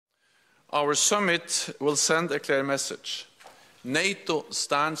Our summit will send a clear message. NATO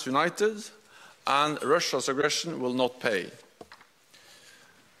stands united, and Russia's aggression will not pay.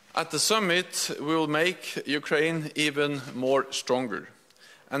 At the summit, we will make Ukraine even more stronger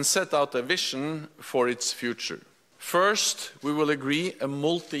and set out a vision for its future. First, we will agree a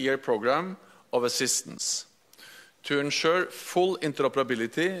multi-year program of assistance to ensure full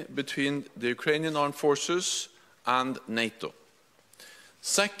interoperability between the Ukrainian armed forces and NATO.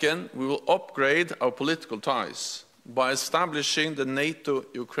 Second, we will upgrade our political ties by establishing the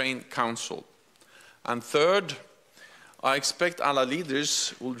NATO-Ukraine Council. And third, I expect allied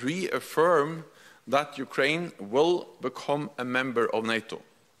leaders will reaffirm that Ukraine will become a member of NATO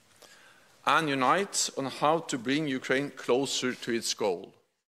and unite on how to bring Ukraine closer to its goal.